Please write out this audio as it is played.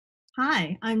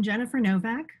Hi, I'm Jennifer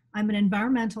Novak. I'm an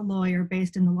environmental lawyer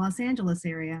based in the Los Angeles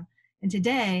area. And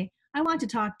today I want to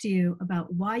talk to you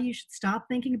about why you should stop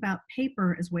thinking about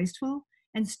paper as wasteful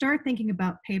and start thinking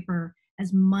about paper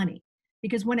as money.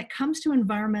 Because when it comes to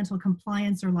environmental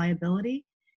compliance or liability,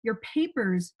 your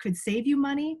papers could save you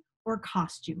money or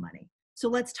cost you money. So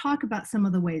let's talk about some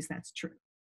of the ways that's true.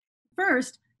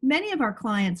 First, many of our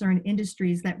clients are in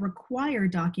industries that require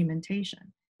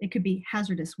documentation. It could be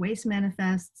hazardous waste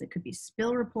manifests, it could be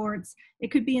spill reports, it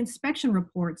could be inspection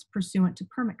reports pursuant to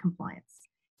permit compliance.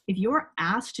 If you're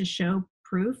asked to show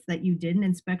proof that you did an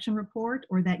inspection report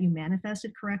or that you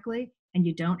manifested correctly and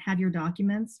you don't have your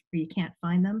documents or you can't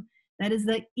find them, that is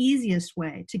the easiest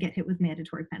way to get hit with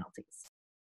mandatory penalties.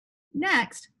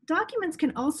 Next, documents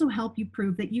can also help you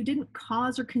prove that you didn't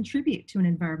cause or contribute to an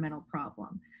environmental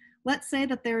problem. Let's say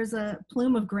that there's a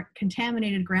plume of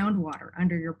contaminated groundwater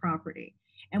under your property,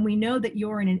 and we know that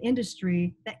you're in an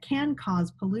industry that can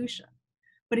cause pollution.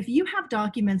 But if you have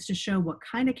documents to show what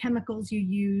kind of chemicals you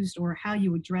used or how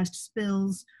you addressed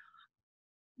spills,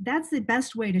 that's the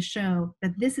best way to show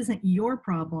that this isn't your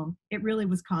problem, it really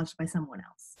was caused by someone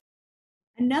else.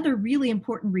 Another really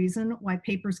important reason why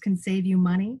papers can save you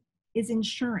money is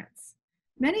insurance.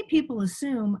 Many people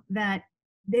assume that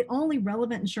the only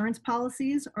relevant insurance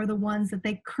policies are the ones that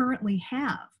they currently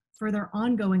have for their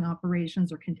ongoing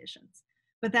operations or conditions.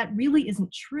 But that really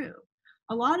isn't true.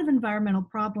 A lot of environmental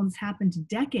problems happened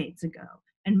decades ago,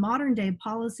 and modern day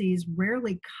policies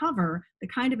rarely cover the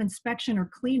kind of inspection or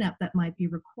cleanup that might be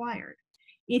required.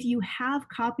 If you have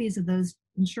copies of those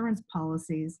insurance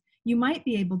policies, you might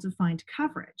be able to find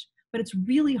coverage, but it's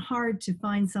really hard to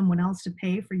find someone else to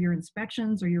pay for your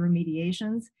inspections or your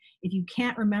remediations if you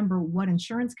can't remember what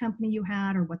insurance company you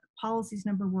had or what the policies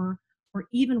number were, or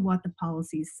even what the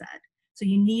policies said. So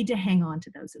you need to hang on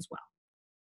to those as well.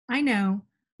 I know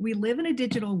we live in a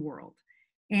digital world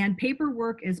and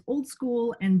paperwork is old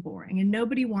school and boring, and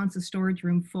nobody wants a storage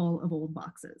room full of old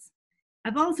boxes.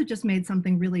 I've also just made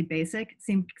something really basic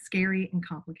seem scary and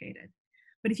complicated.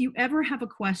 But if you ever have a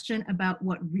question about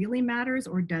what really matters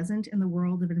or doesn't in the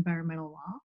world of environmental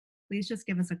law, please just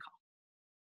give us a call.